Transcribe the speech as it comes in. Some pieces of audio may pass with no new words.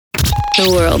The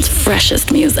world's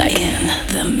freshest music in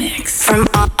the mix. From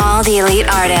all the elite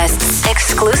artists,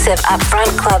 exclusive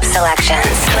upfront club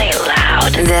selections. Play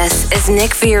loud. This is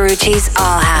Nick Fiorucci's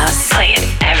All House. Play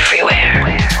it everywhere.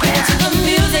 Get into the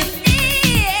music.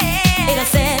 It'll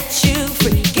set you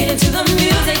free. Get into the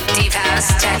music. Deep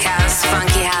house, tech house,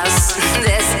 funky house.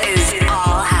 This is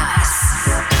All House.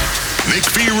 Nick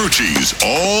Fiorucci's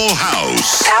All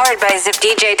House. Powered by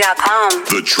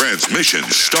ZipDJ.com. The transmission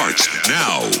starts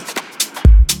now.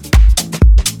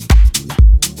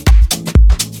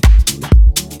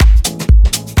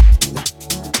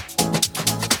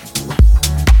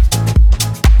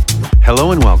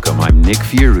 Hello and welcome, I'm Nick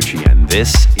Fiorucci and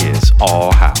this is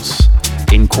All House.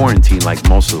 In quarantine like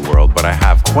most of the world, but I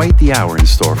have quite the hour in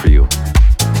store for you.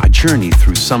 I journey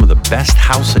through some of the best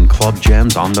house and club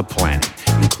gems on the planet,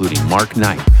 including Mark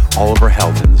Knight, Oliver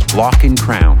Heldens, Block and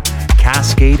Crown,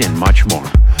 Cascade and much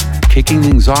more. Kicking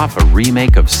things off, a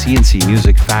remake of CNC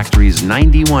Music Factory's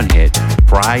 91 hit,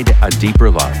 Pride, A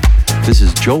Deeper Love. This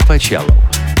is Joe Pacello,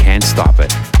 Can't Stop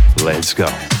It. Let's go.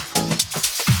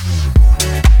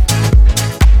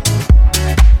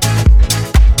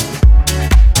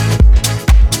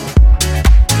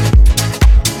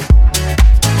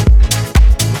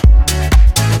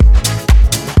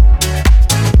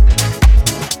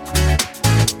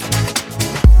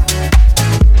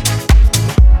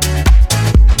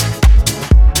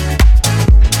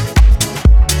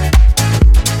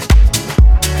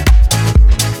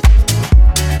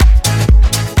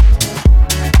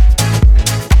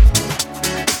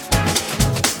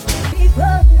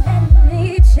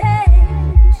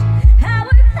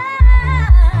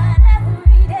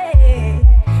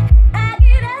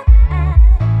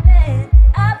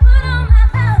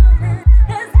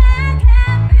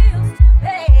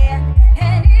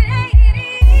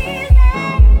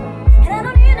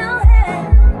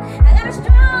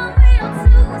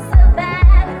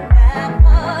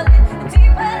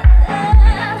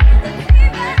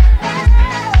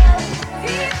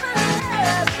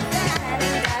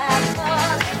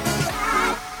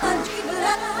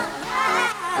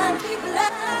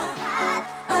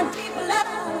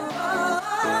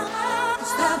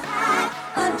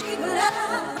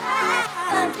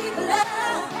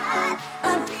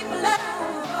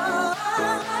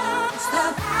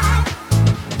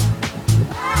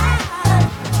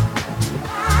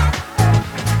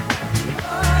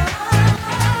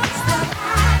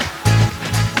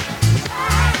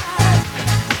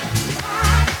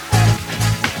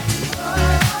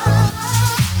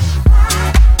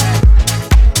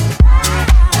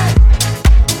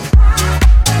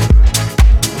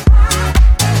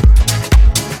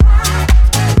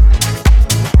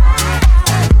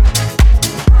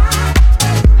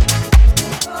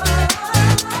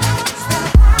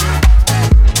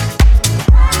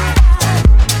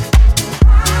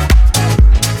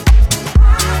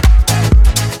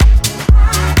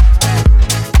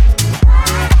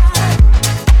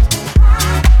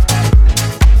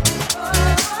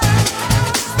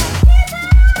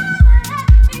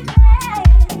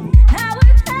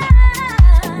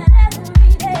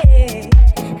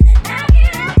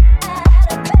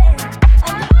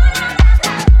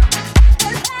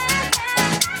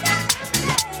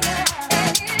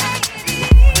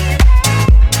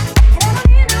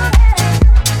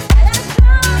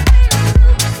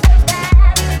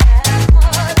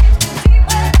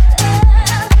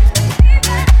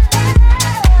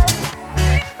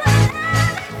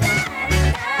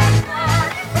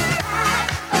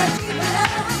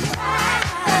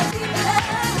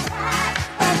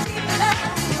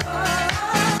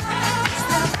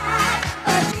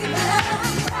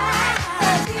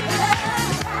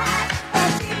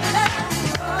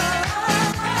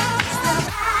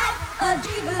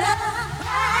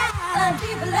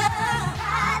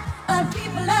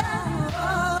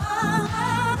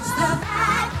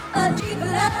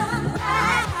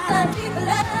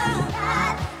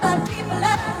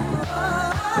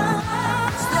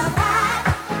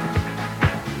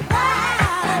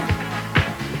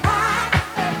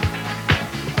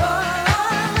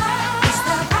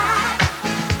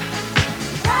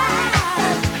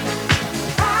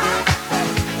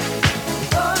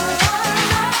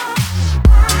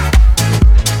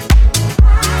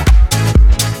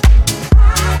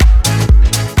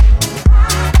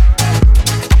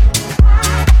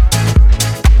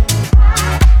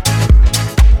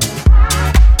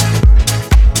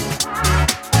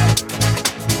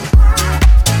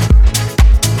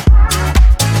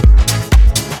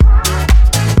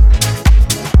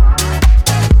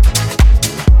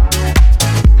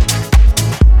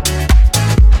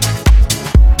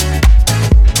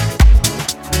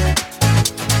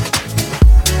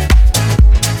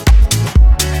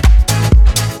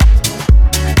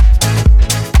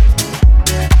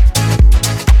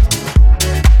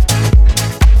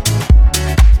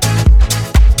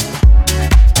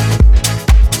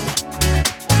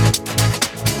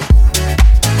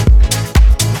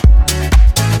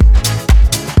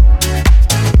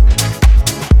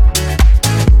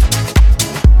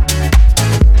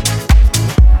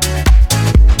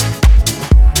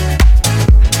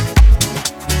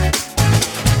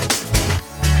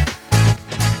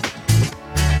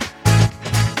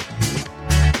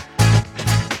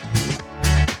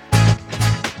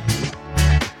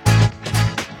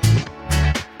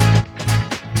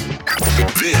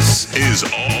 This is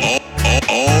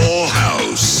all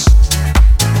house.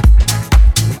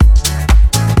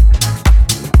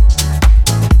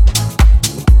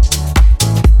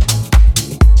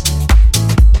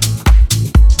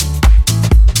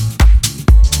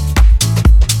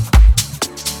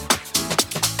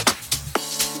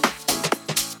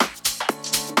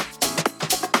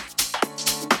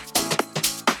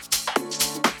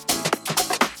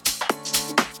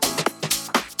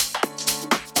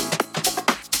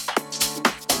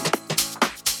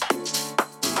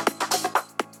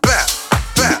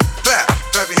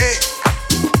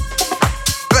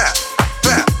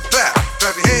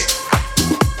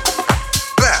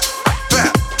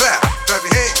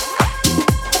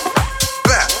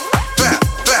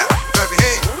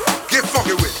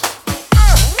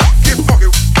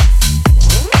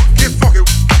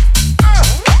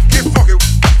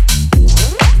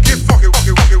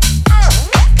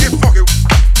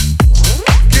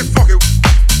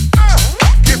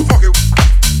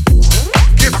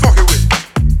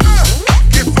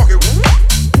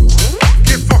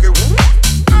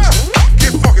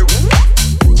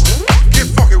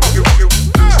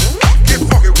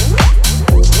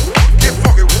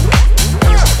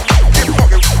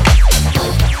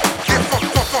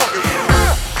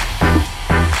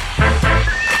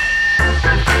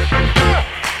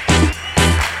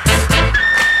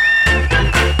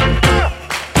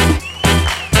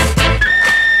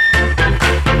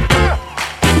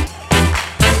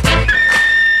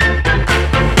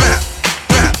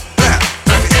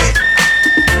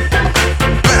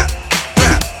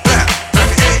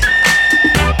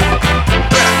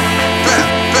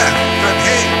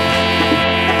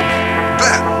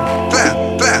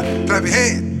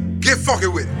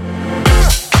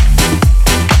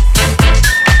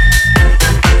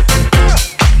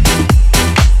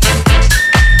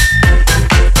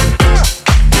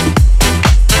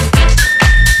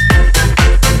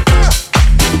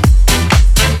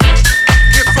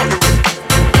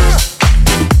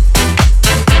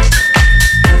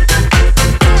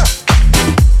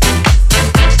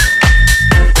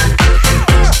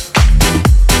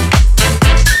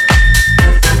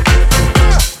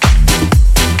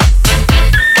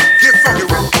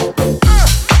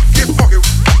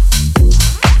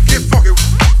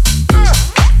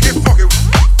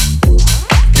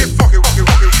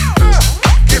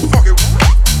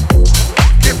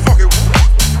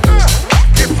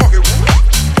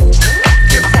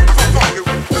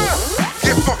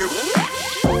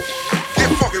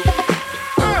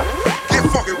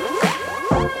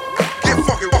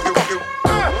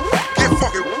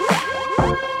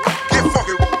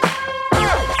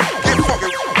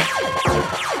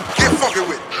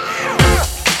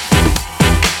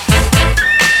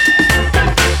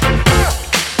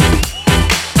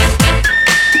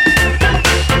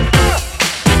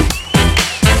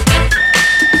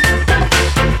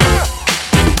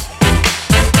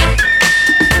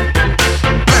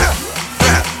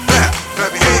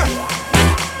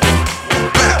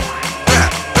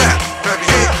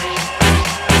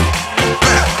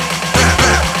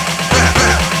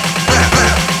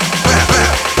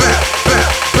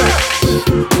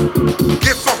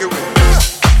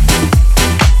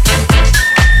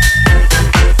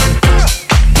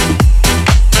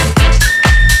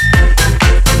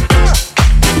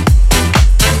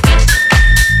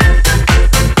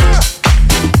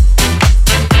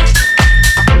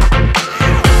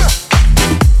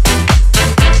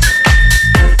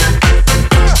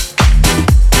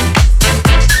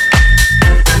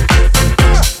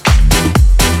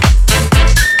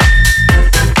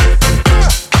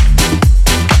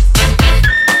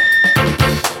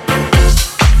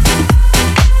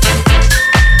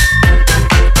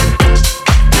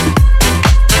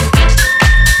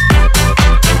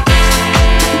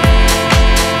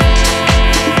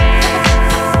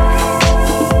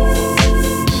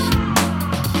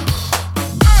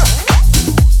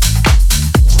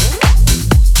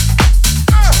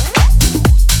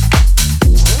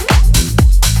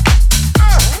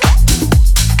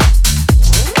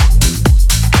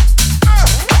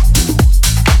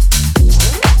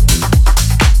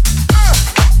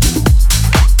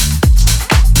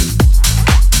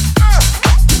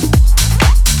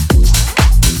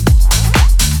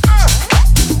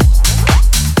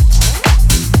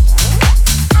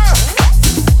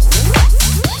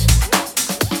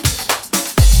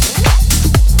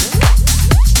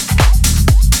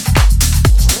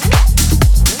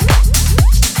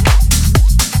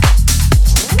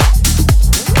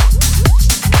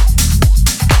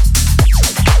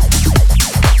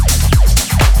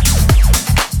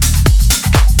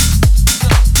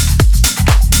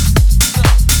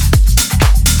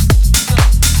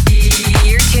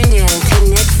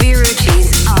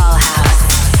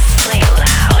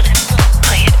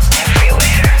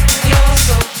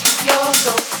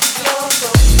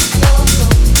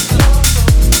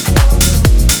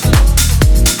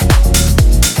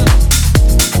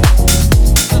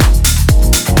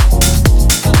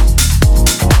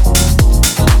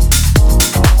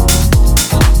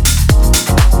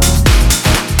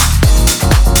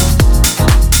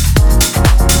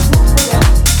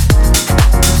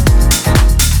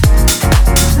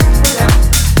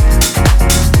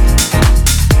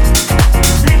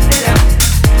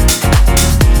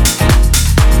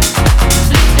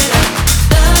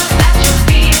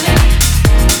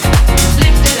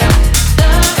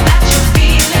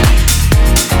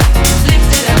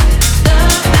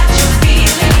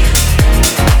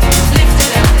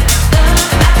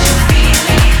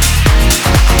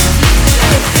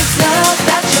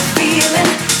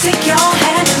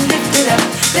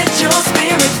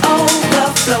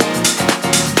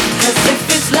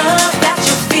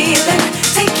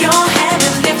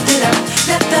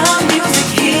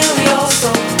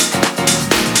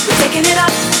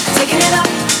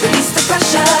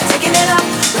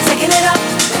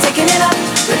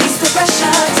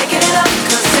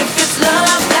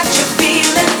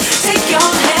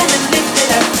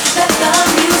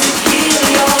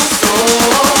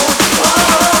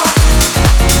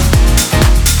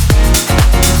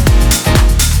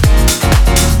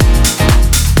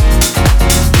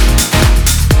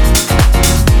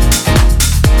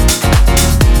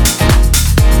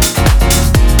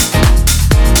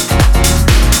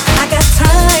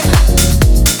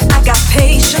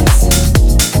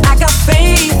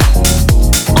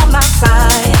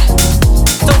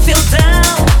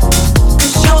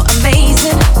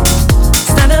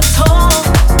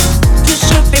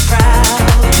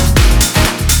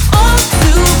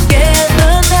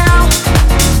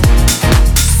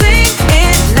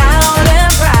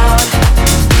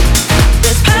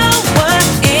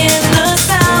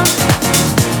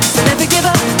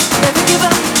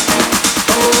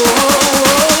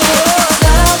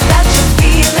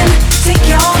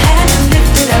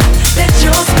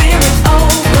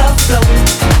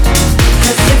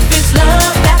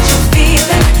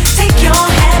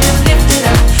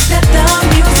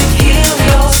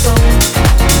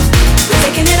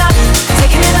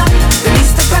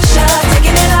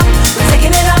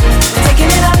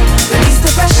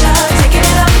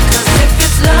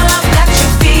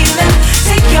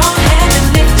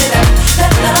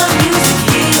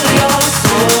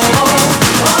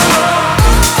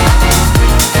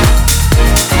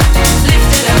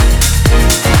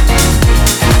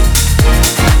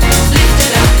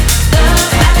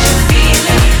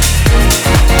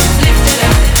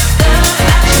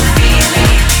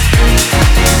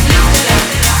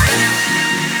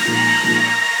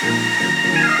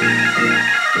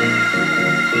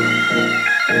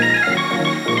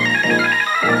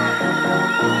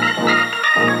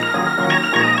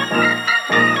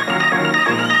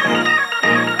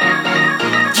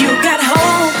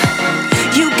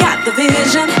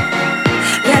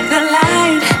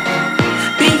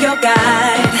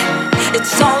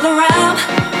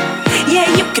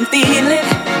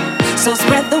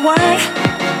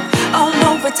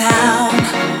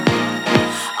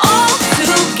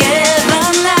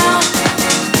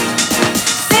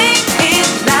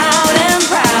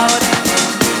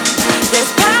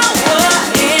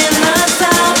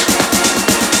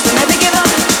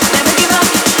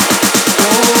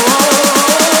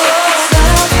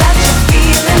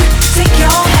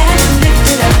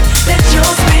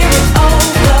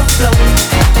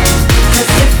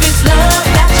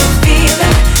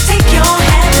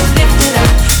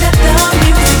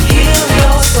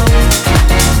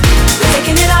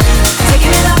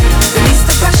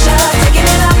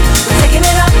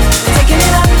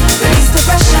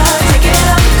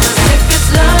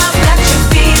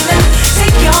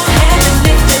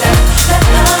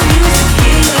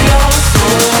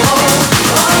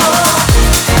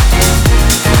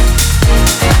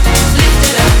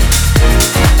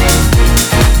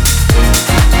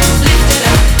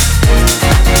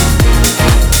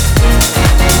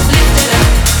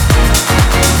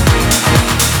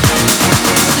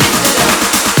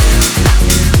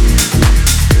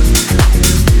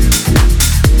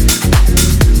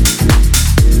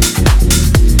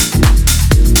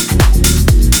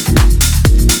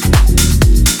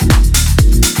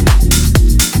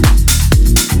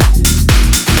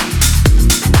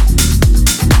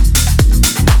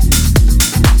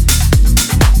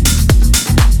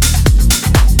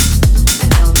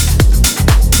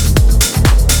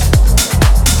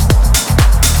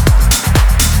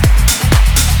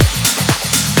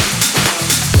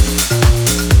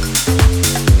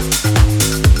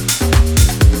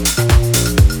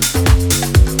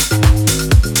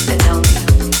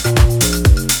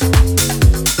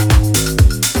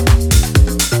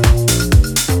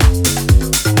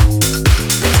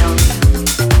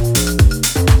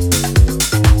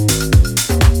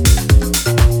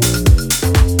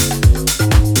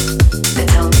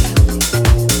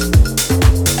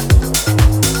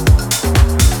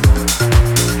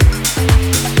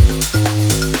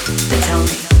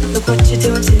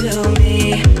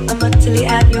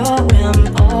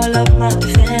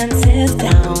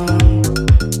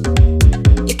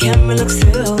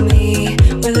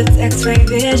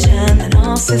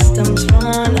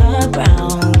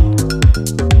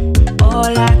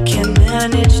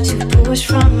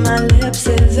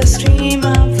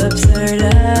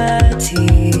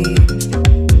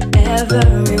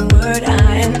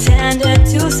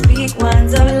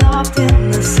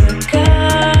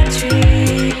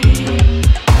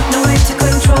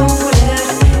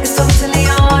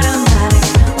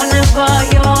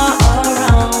 You're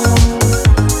around.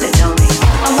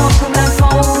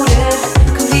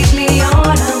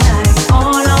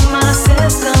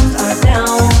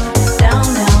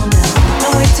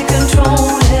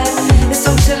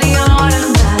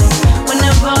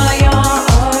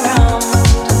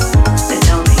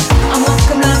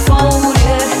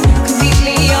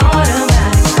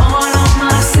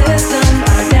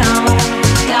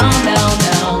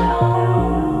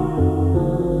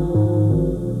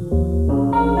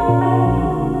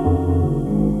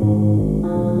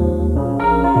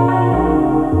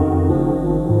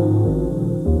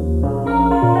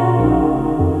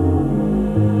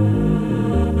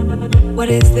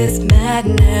 is this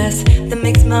madness that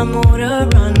makes my motor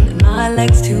run and my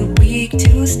legs too weak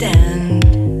to stand?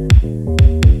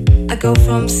 I go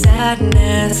from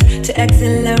sadness to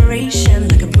exhilaration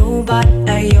like a robot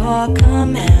at your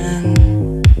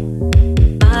command.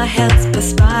 My hands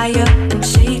perspire and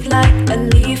shake like a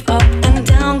leaf. Up and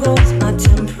down goes my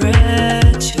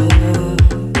temperature.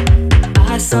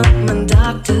 I summon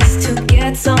doctors to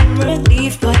get some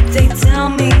relief, but they tell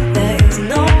me there is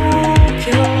no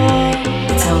cure.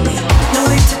 They tell me no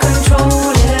way to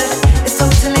control it. It's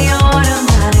totally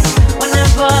automatic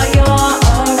whenever you're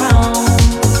around.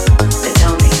 They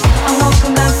tell me I'm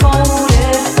welcome and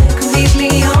folded,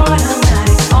 completely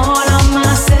automatic. All of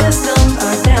my systems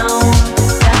are down,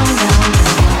 down, down,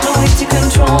 down. No way to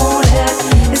control it.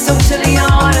 It's totally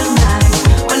automatic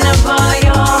whenever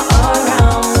you're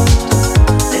around.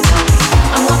 They tell me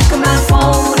I'm welcome and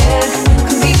folded,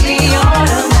 completely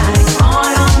automatic.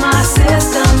 All of my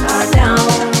systems are down,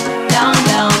 down,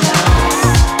 down, down.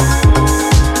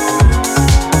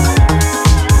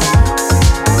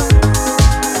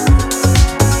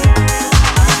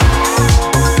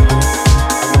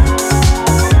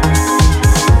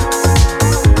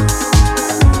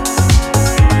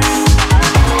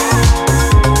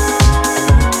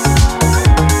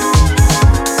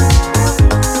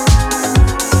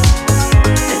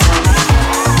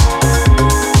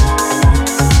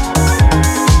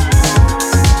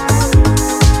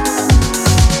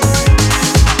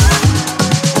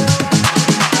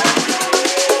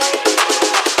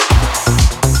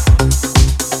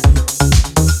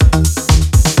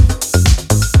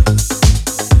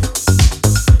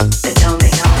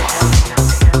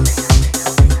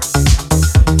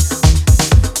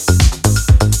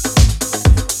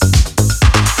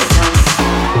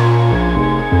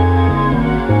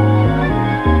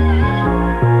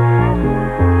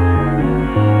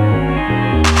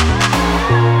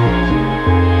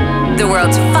 The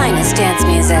world's finest dance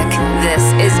music. This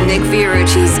is Nick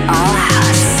Fiorucci's All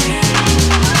House.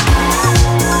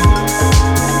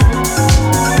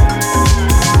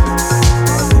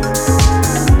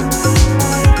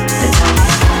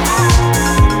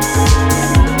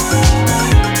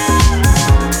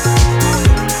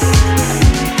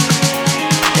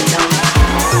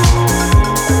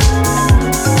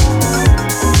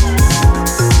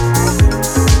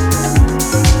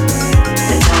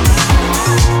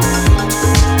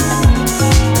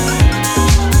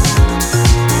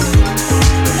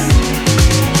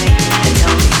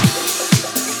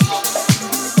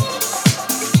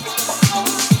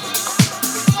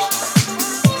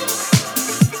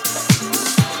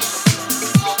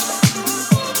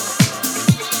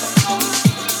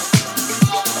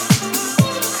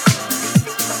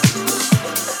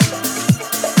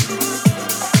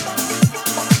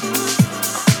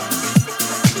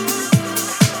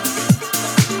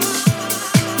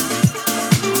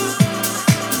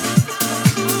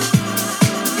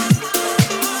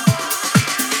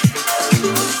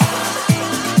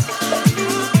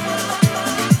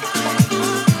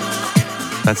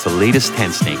 That's the latest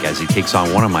Tensnake as he takes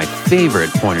on one of my favorite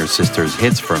Pointer Sisters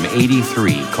hits from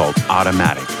 '83 called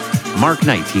Automatic. Mark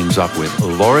Knight teams up with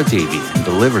Laura Davie and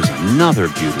delivers another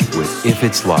beauty with If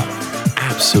It's Love.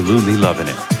 Absolutely loving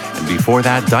it. And before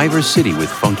that, Diver City with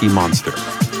Funky Monster.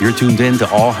 You're tuned in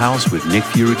to All House with Nick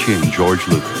Fiorucci and George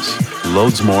Lucas.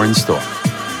 Loads more in store.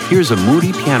 Here's a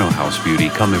moody piano house beauty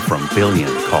coming from Billion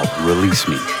called Release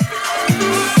Me.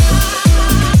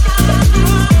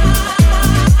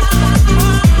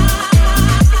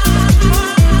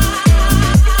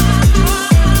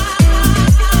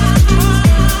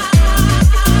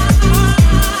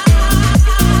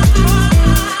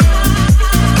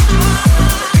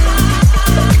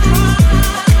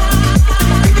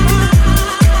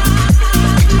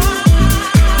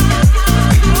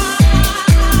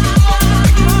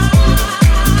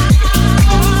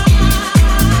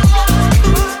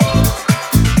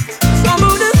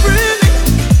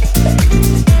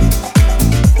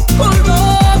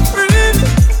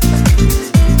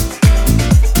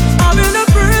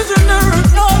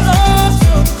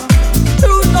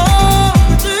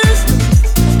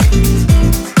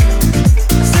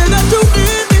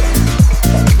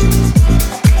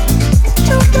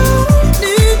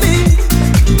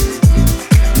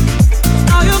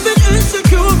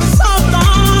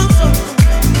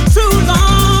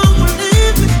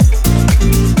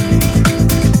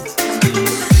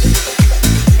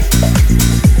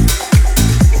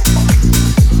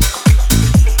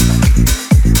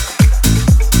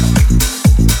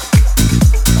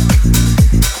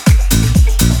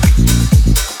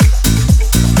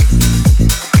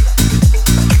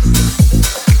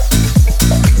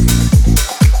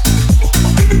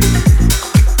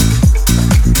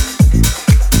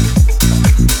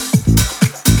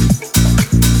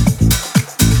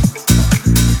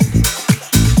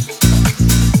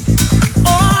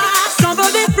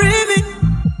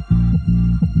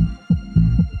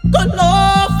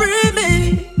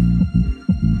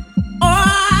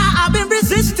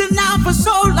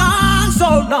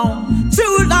 long,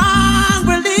 too long,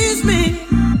 release me.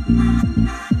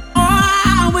 Oh,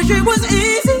 I wish it was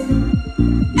easy.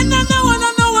 And I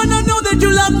know that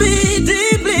you love me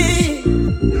deeply.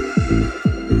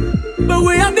 But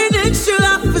we have been in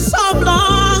love for so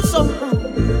long,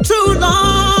 too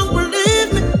long,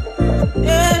 believe me.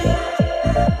 Yeah.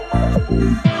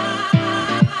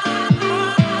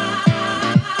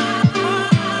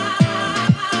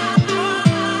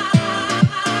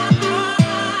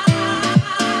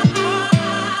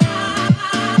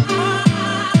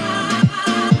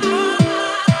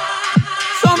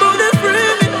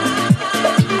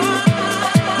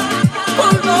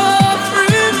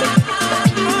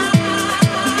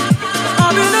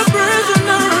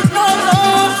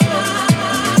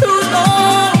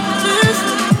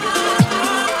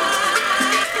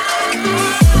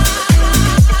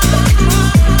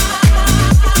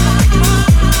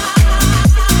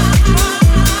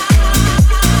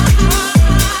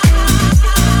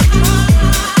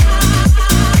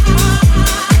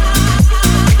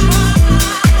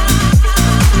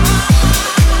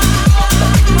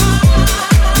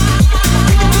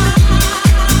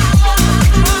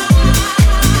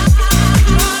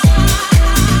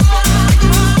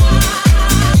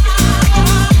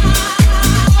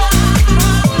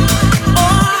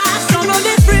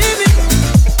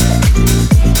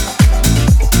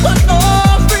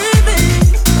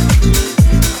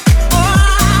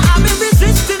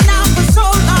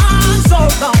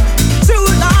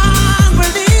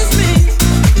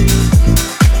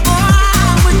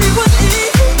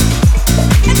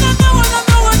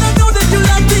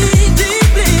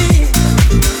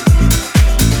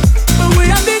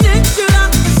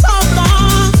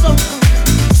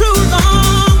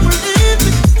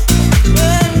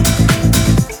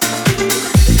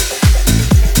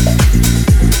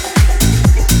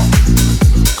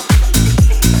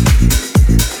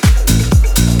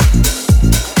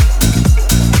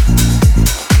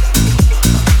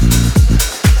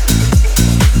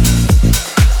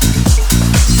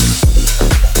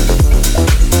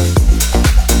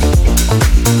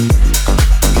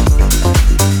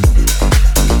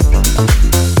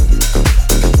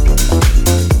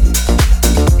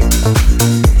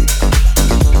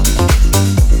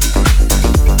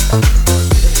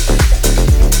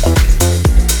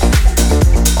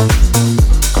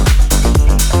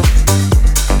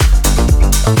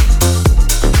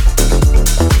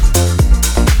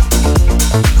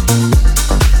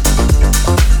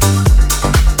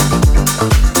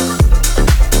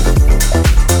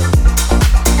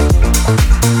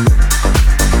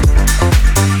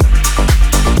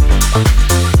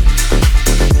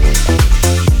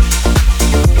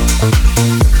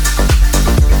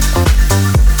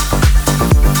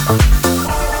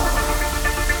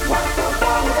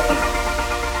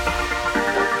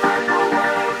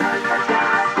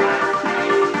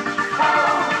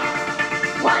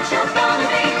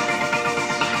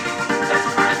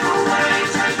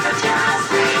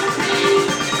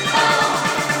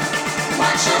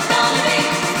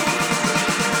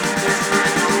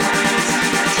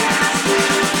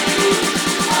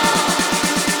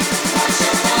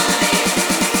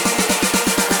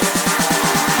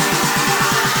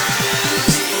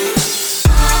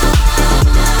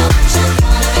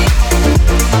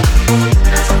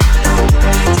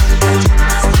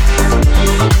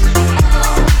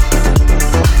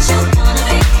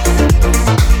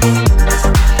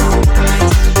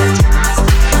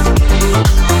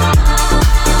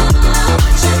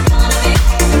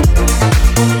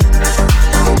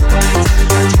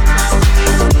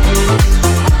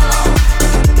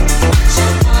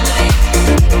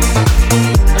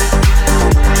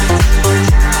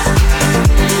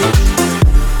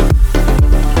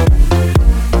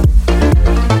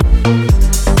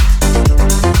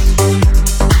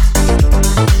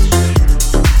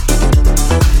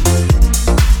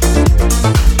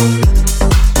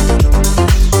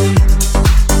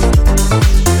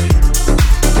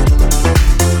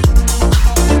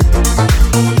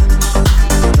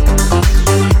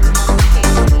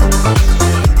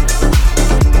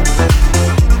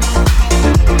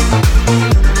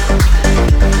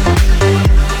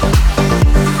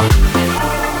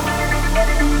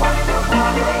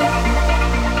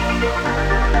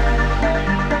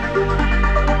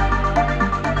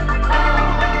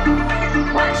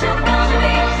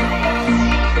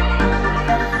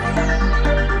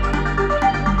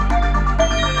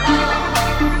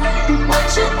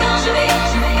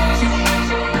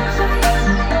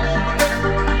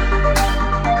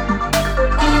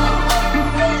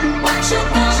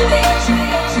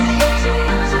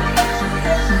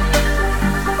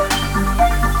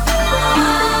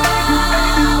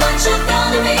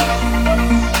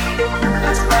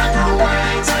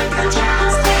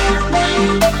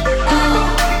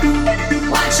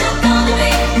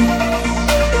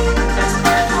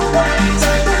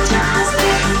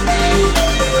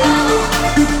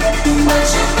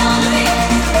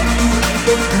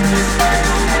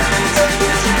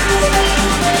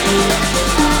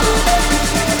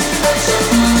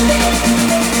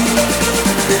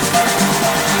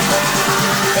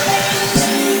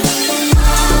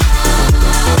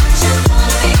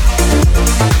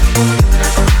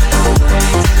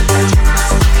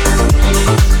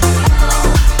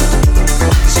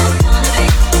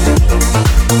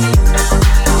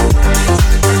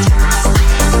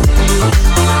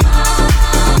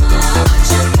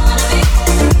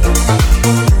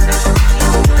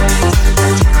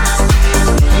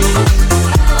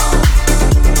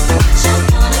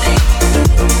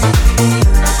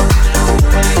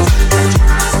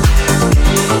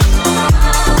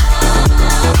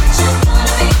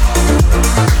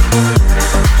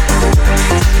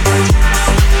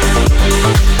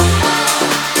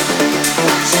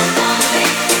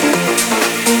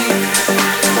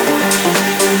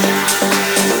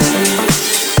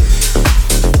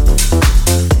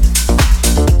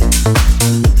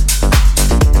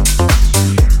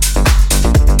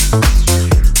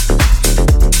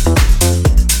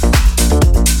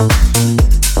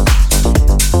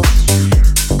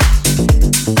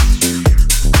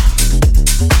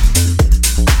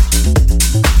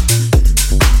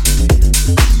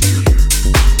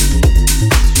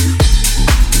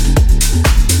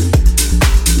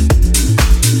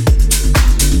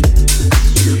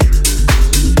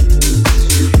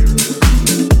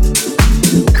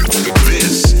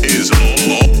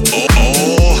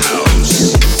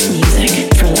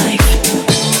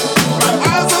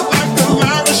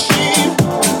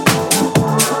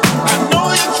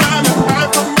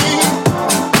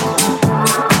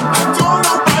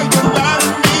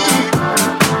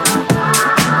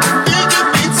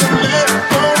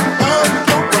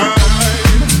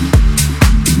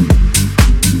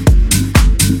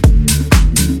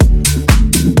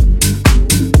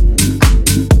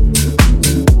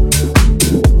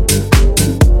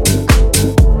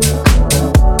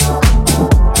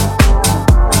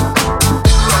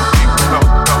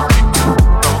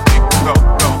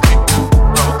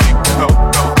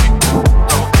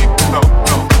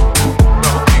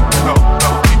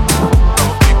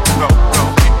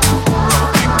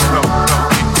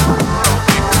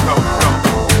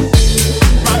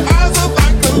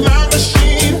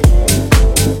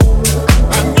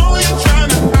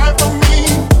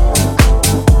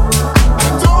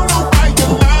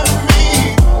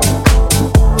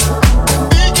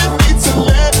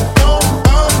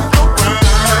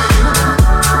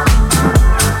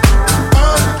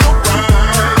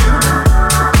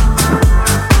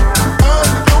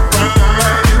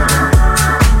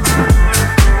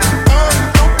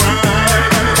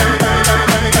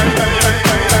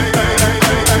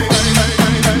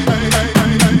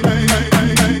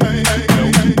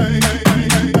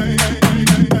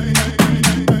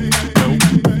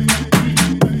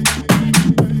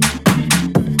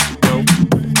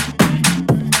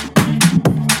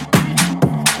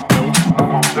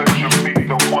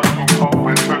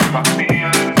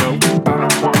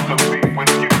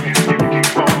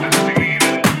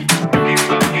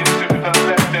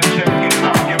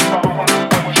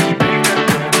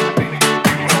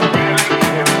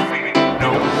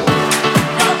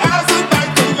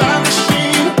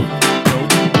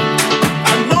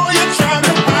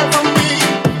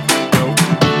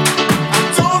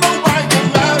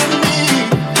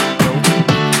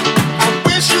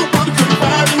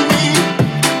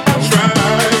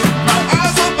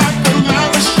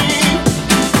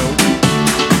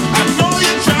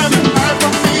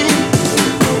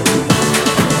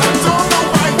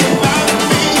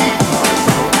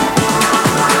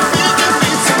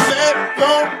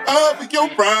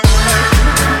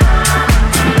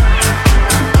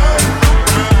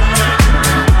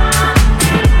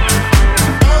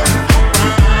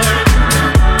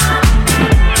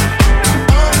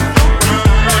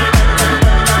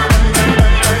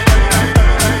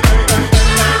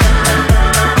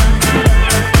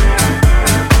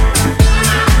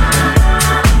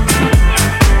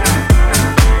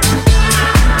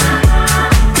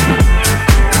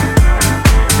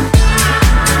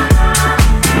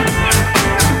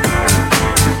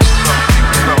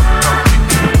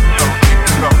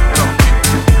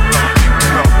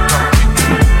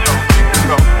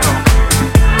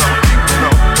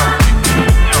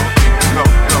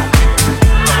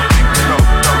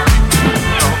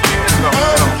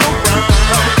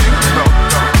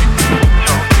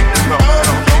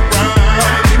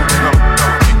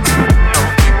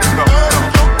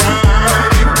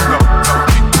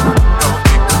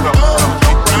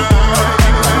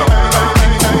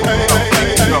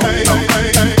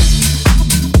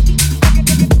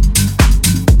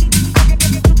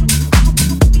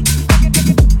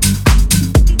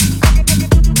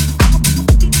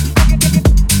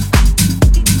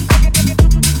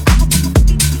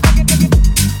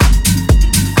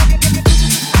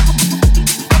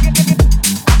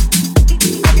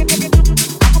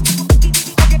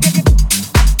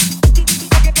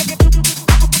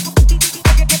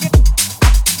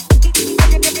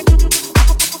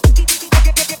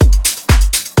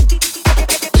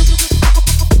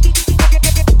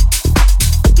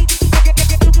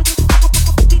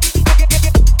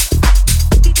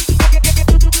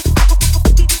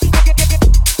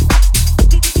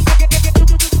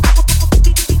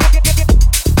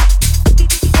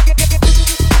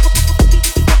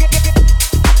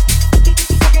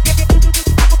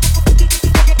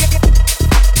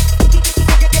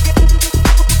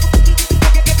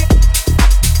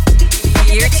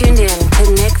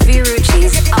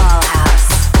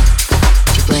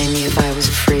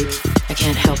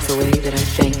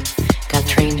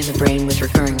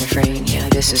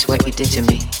 This is what you did to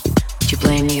me. Would you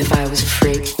blame me if I was a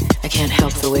freak? I can't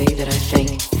help the way that I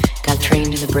think. Got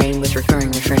trained in the brain with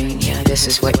recurring refrain. Yeah, this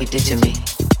is what you did to me.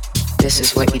 This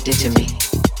is what you did to me.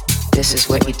 This is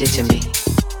what you did to me.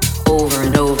 Over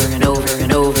and over and over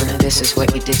and over. This is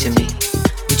what you did to me.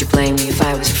 Would you blame me if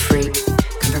I was a freak?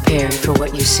 Come prepared for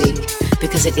what you seek,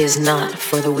 because it is not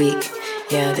for the weak.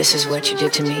 Yeah, this is what you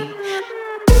did to me.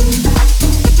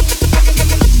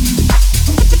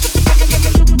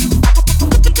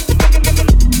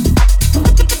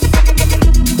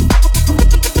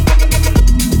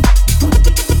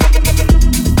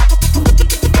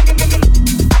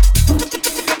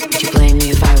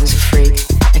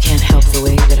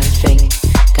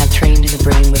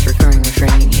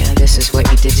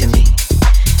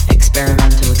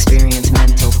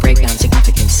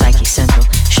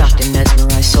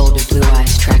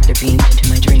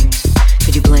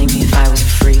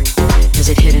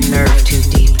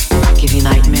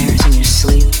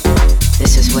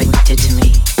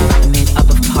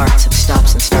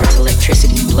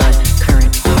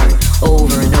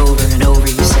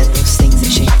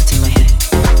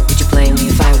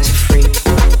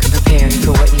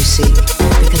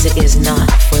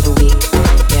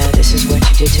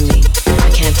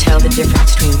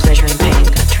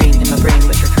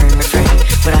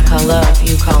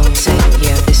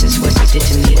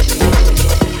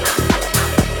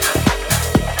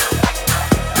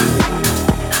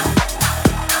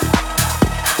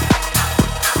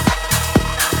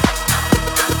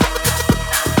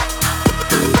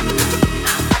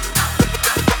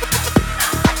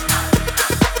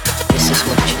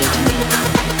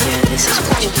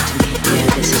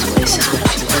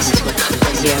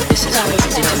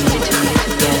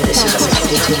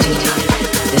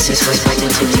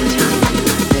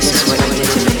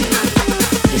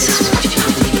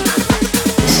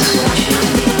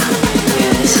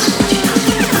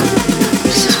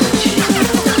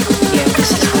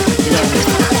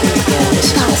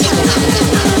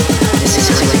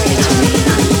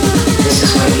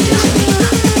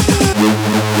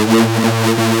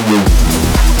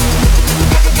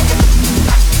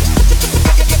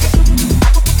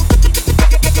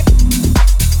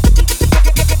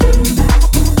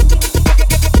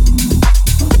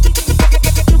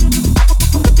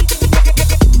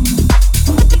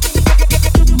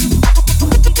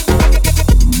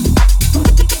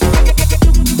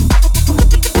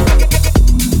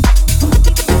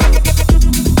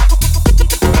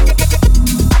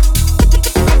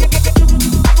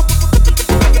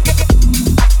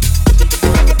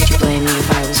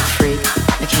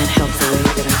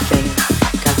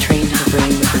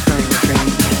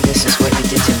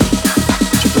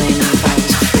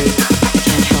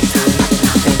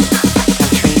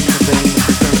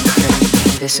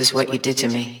 What you did to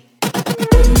me.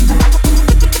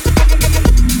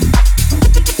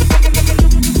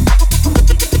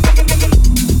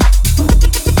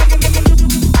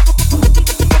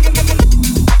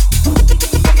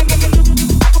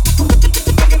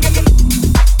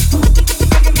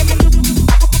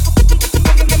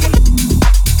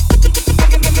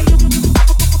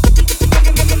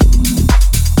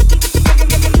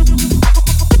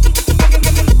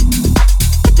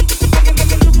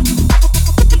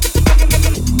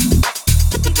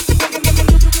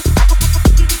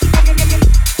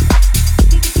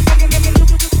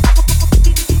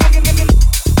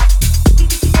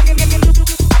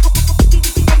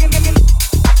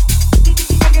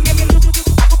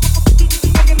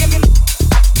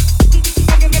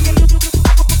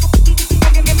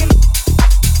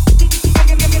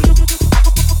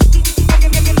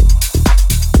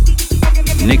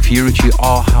 Fiorucci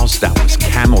All House, that was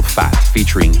Camel Fat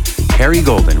featuring Kerry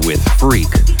Golden with Freak.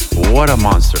 What a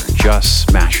monster, just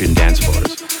smashing dance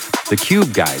floors. The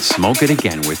Cube guys smoke it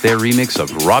again with their remix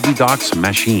of Robbie Doc's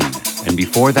Machine. And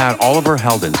before that, Oliver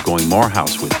Heldens going more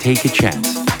house with Take a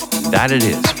Chance. That it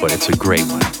is, but it's a great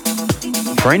one.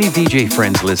 For any DJ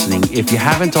friends listening, if you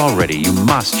haven't already, you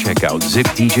must check out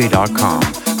zipdj.com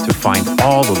to find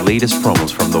all the latest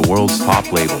promos from the world's top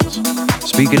labels.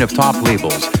 Speaking of top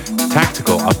labels,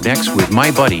 Tactical up next with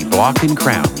my buddy Block and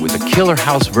Crown with a killer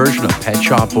house version of Pet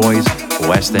Shop Boys'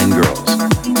 West End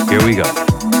Girls. Here we go.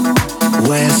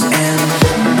 West End.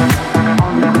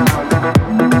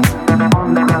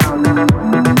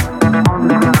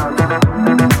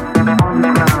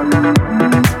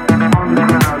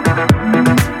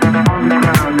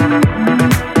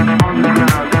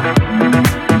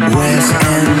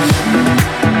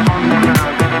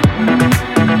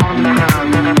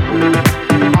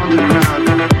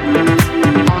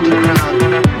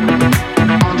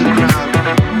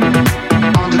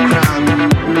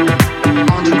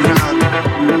 Underground.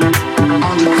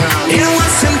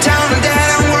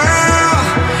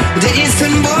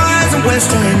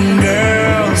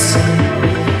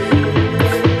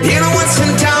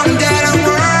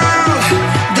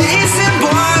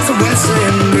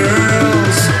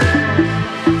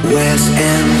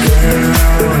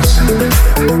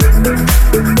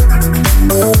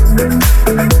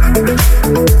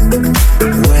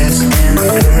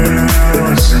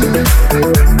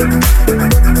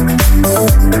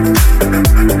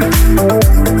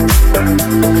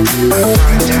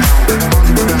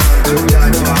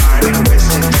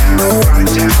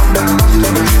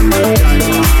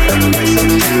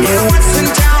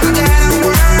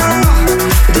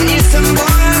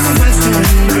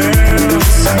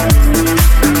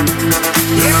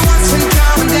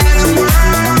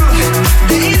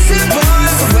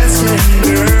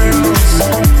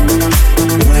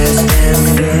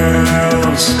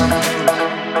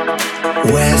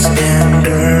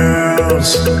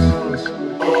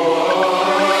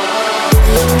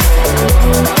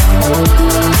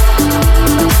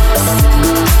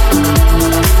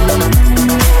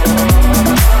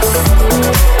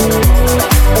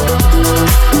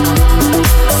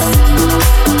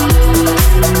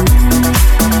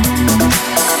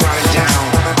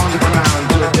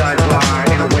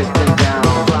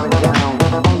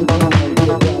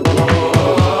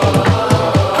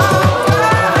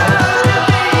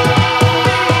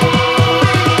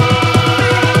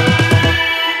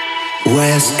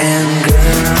 West End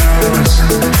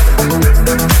girls.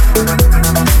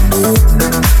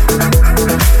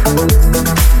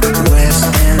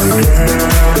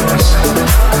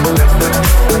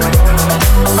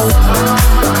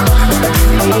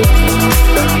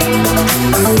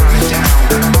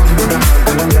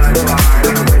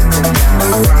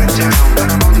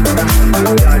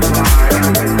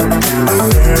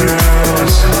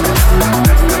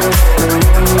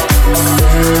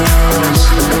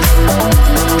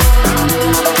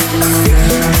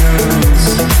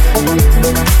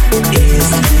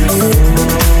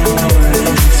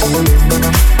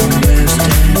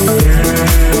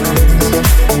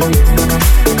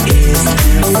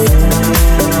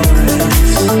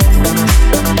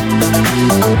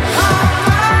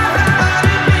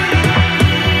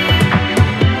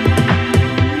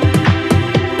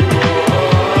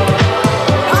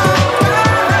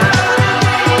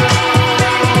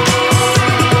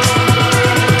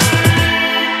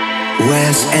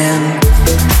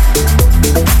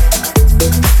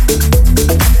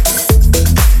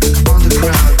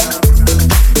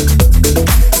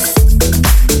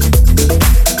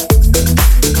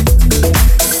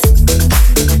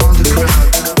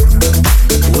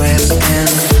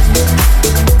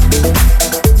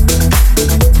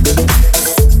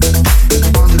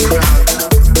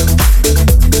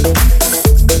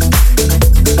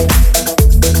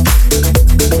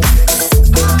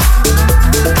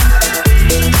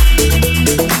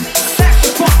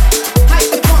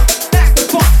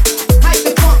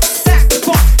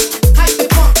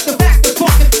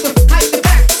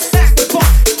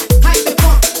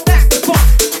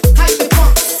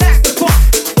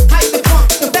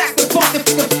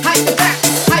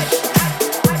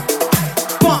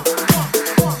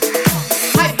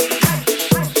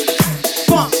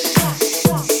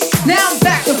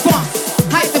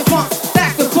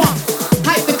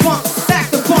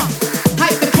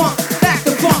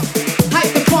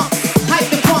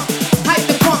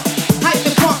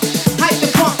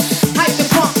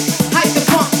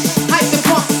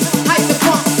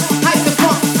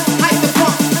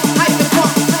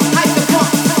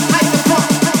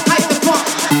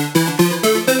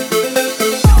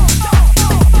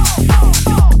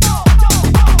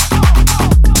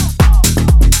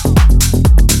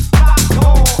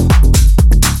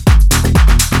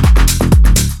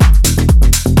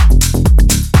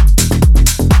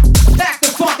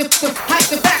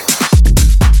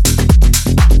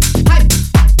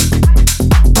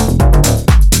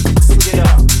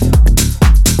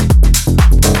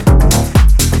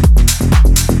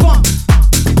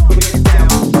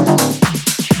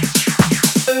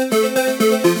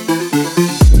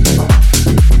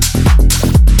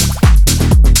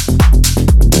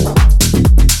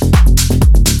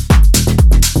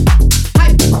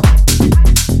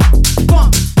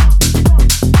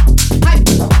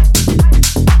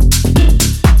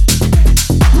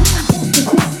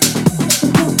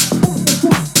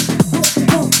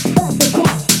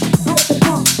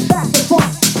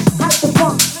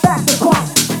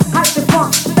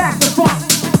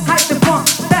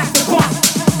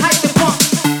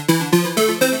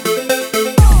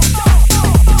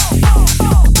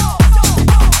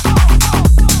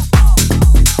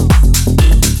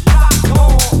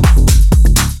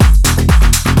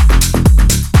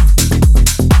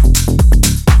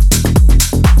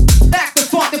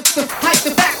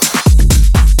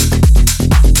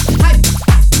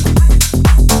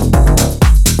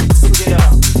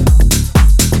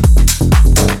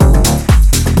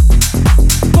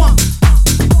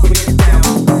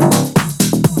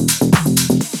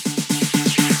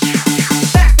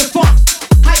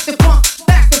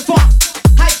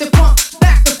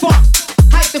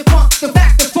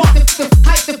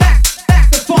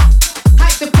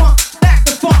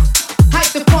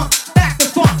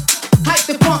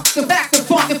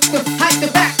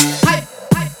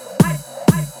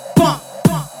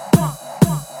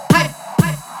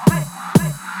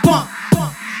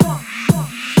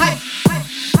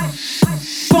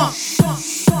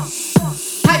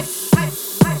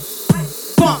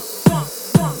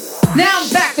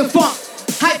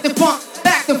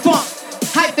 back the funk,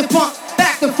 hype the funk,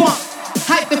 back the funk,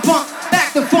 hype the funk,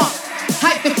 back the funk,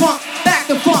 hype the funk, back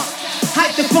the funk,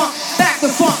 hype the funk, back the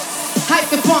funk, hype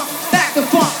the funk, back the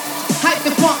funk, hype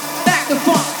the funk, back the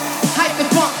funk, hype the funk, hype the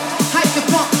funk, hype the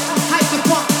funk, hype the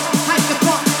funk, hype the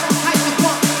funk,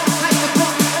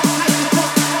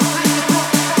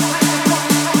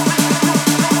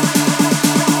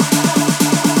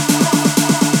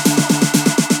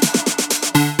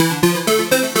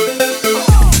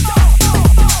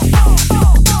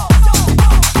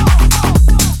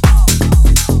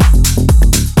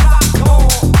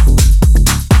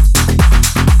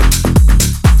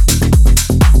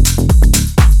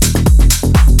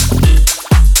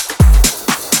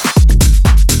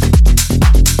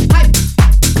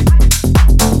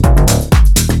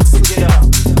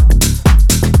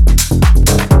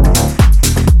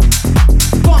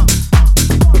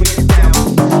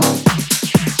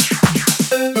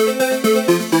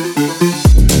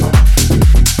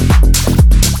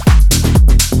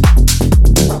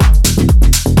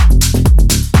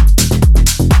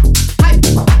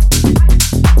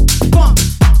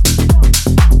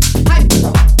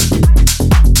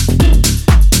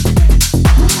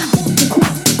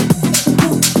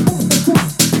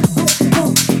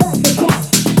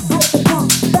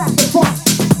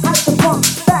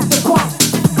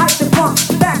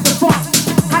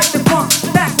 hype the funk,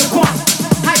 hype the funk,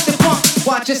 hype the funk,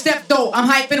 watch your step though, I'm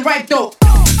hyping right though.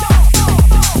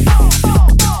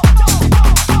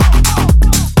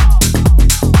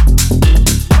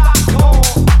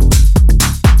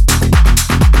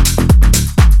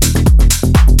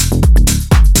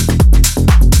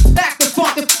 Back the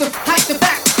funk, hype the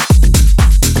back.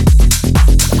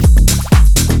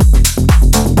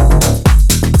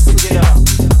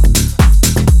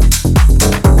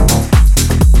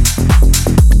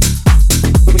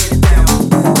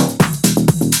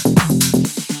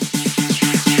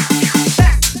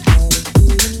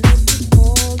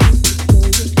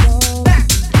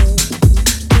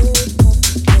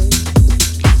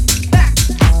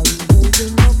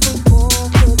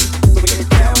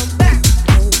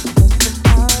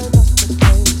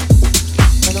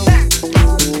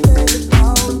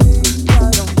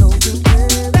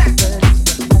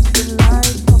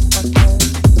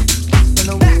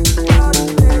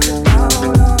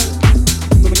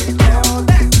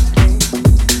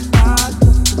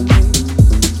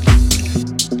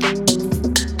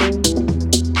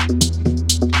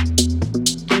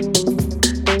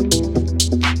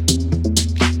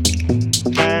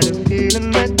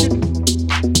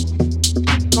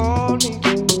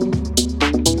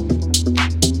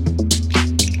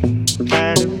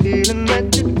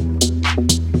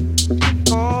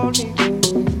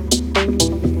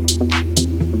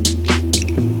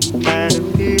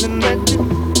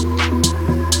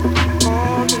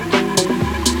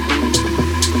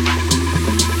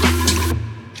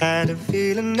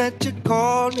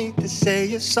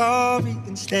 Sorry,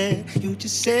 instead you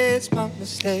just say it's my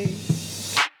mistake.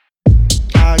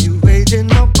 Are you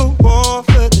waging up a war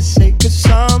for the sake of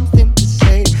something to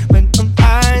say when I'm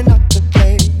high not to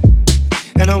play?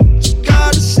 And I what you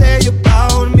gotta say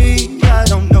about me, I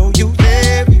don't know you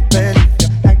very well.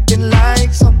 You're acting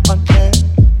like someone else.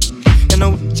 And I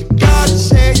what you gotta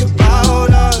say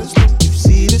about us, don't you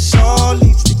see this all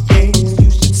leads to games?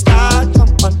 You should start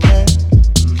someone else.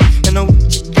 And I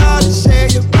what you gotta say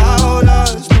about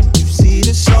us,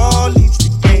 this all leads to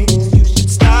games. You should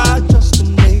start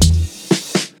trusting me.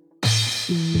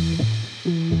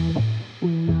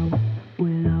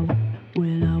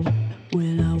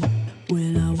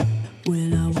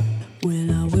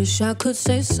 Wish I could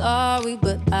say sorry,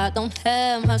 but I don't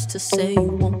have much to say. You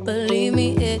won't believe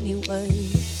me anyway.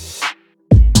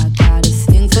 I got a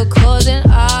thing for causing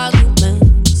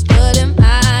arguments, but in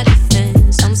my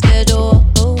defense, I'm scared to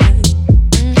walk away.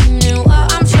 And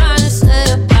what I'm trying to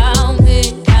say about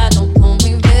me, I don't know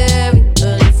me very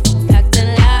well if I'm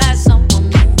acting like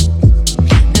someone else.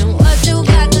 And what you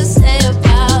got to say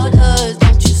about us,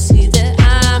 don't you see that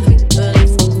I'm here, but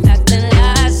if I'm acting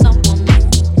like someone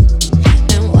else.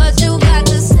 And what you got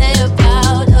to say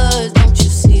about us, don't you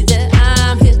see that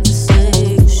I'm here to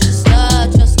say you should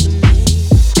start trusting me.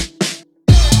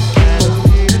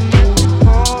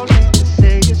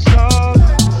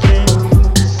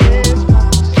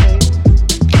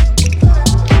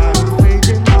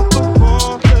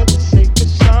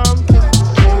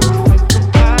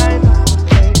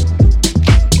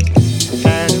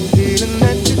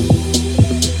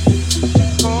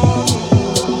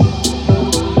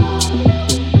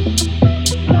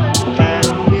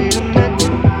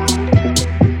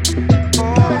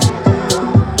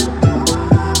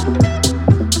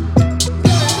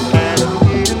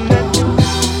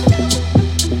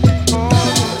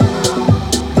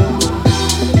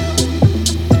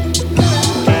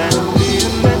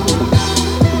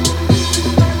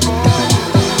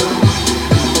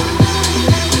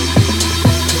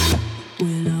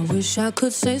 Wish I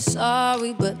could say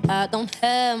sorry, but I don't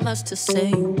have much to say.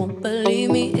 You won't believe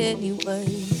me anyway.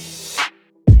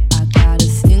 I got a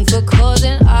thing for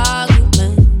causing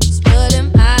arguments, but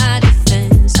in my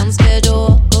defense, I'm scared to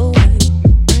walk away.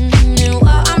 And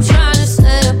what I'm trying to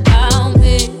say about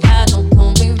me, I don't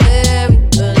know me very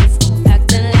well if I'm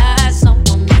acting like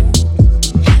someone new.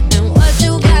 And what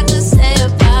you got to say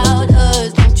about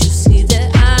us, don't you see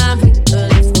that I'm here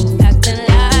if I'm acting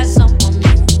like someone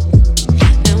new?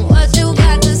 And what you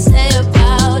got to say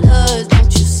about us,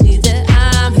 don't you see that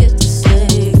I'm here to say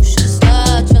you should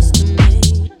start trusting me?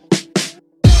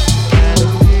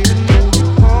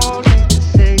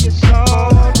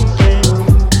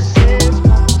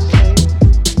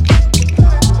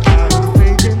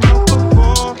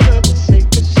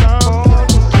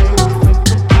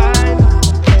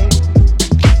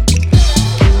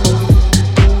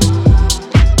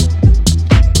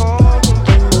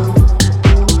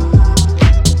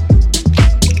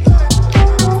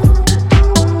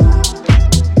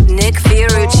 Nick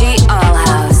Fiorucci, All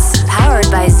House, powered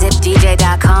by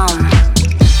ZipDJ.com.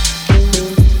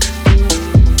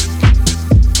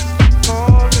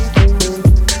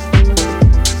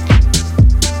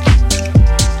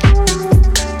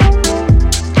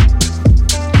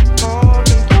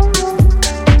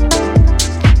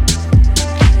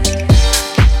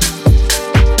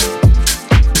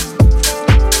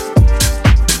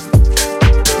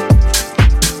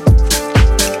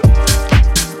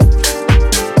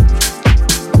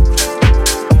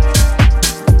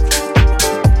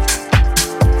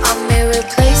 I'm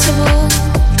irreplaceable.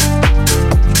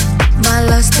 My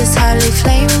lust is highly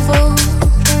flammable.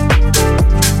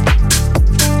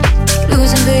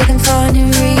 Losing big and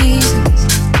finding reasons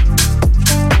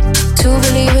to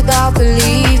believe without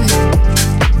believing.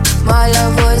 My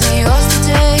love wasn't yours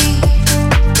today.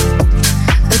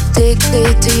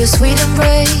 Addicted to your sweet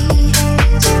embrace.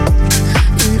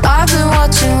 And I've been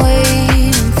watching,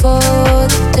 waiting for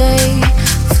the day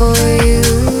for you.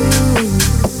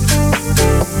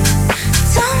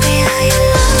 Tell me how you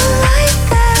love like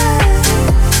that.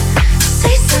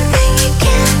 Say something you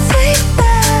can't say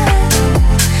back.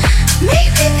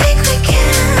 Make me think we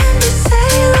can just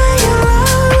say when you're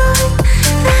all like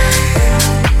that.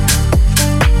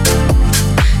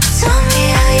 Tell me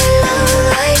how you love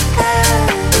like that.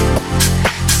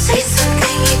 Say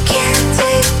something you can't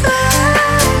take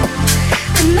back.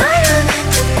 And I know that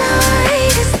the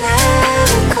night is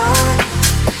never gone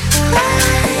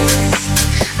last.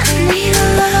 I need a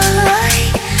love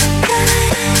like that.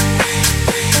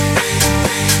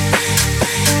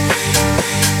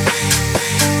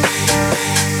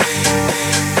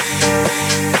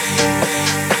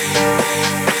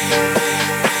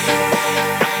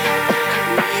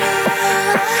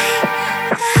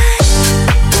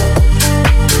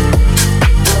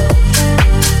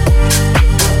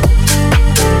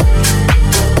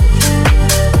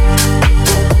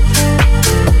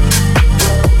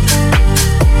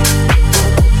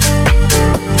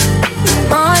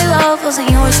 My love wasn't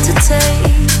yours to take.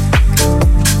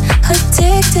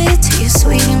 Addicted to your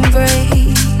sweet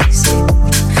embrace.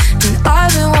 And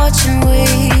I've been watching,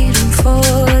 waiting for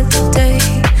the day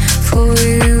for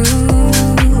you.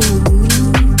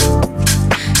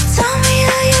 Tell me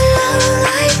how you love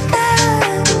like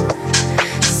that.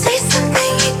 Say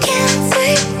something you can't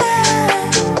take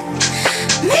back.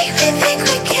 Make me think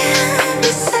we can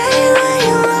just say when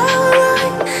you're all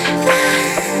like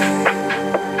that.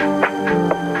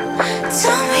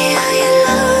 Tell me how you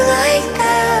love like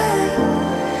that.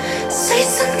 Say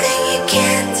something you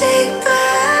can't take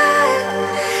back.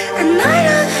 And I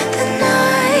know that the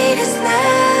night is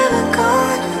never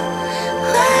gonna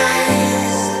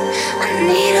last. I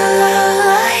need a love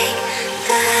like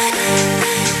that.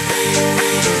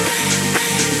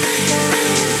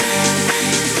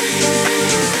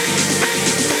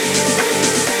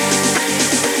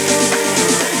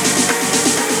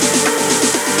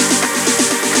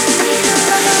 Need a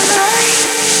love like that. Need a love like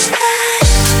that.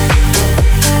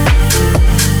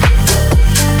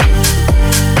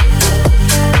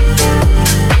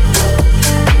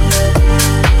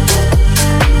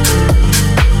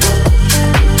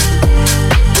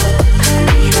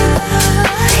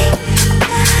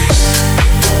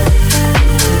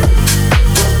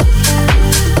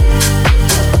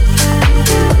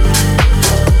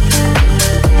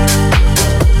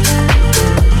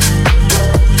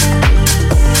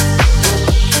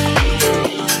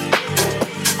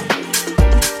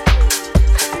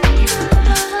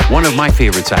 One of my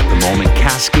favorites at the moment,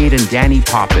 Cascade and Danny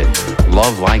Poppin,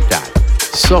 Love Like That.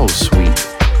 So sweet.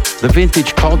 The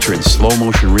Vintage Culture and Slow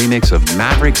Motion remix of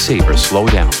Maverick Sabre, Slow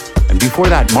Down. And before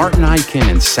that, Martin Ikin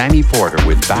and Sammy Porter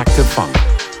with Back to Funk.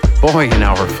 Boy, an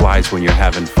hour flies when you're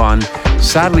having fun.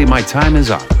 Sadly, my time is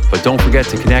up, but don't forget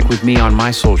to connect with me on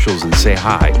my socials and say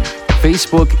hi.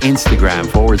 Facebook, Instagram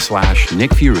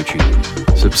 /Nick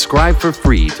Fiorucci. Subscribe for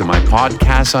free to my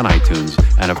podcast on iTunes.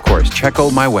 And of course, check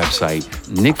out my website,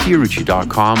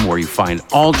 nickfiorucci.com, where you find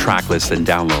all track lists and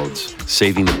downloads.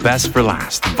 Saving the best for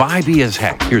last. Vibey as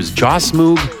heck. Here's Joss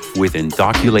Moog with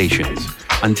Indoculations.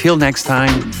 Until next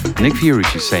time, Nick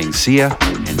Fiorucci saying see ya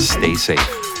and stay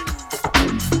safe.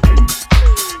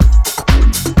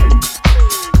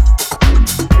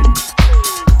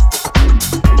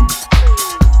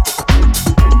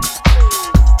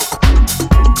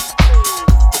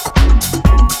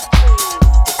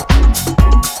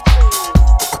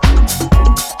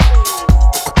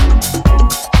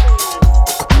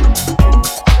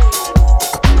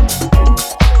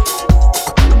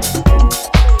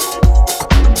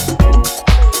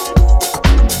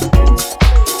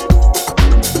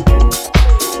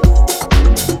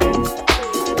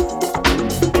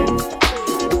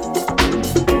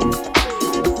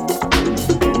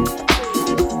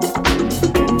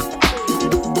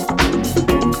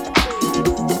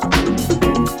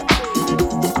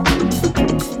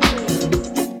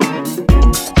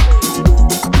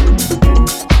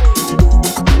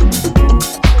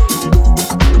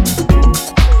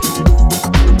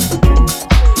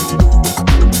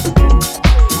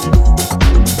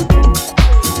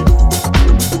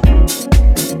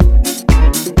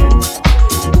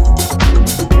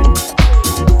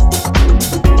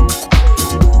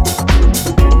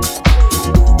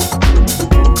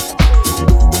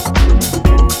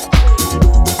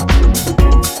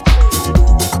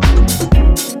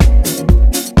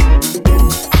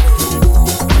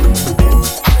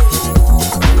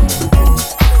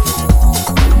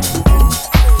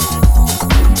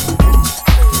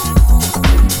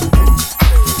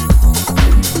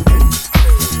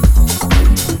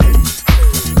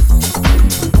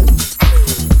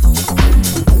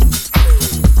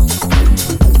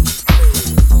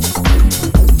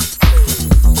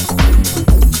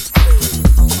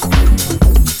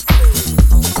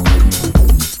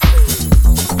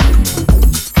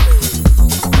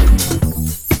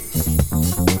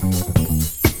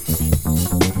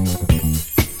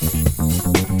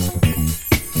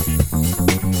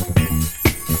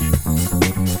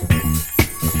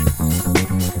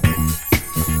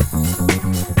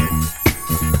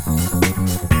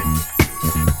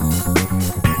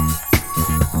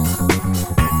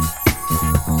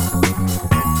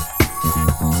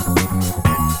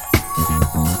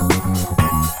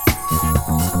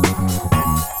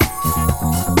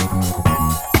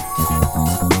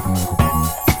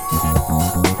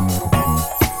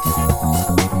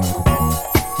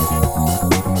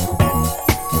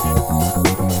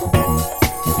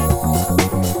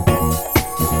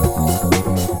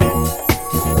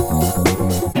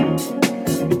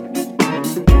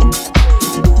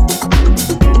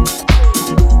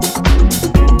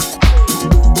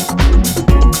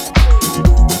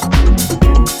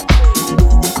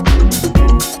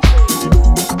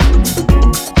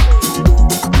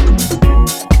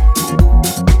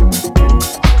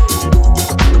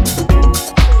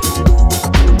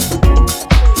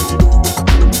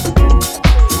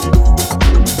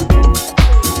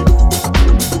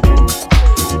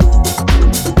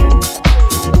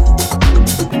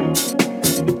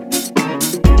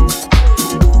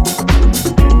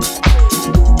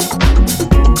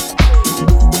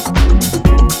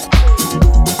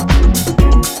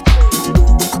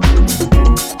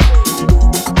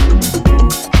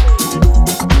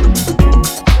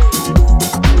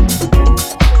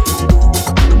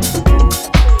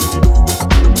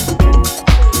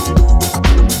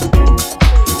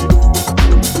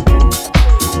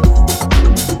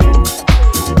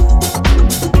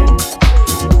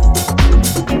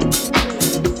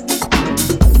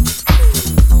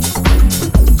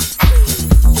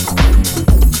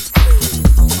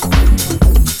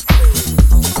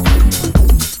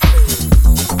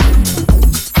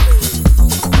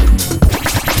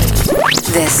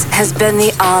 has been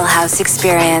the All House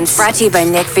Experience, brought to you by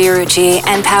Nick Fiorucci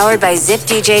and powered by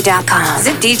ZipDJ.com.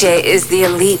 ZipDJ is the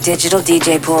elite digital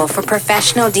DJ pool for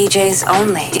professional DJs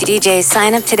only. DJs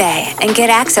sign up today and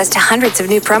get access to hundreds of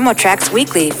new promo tracks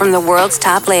weekly from the world's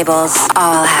top labels.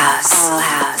 All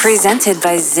House. Presented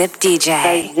by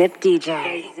ZipDJ.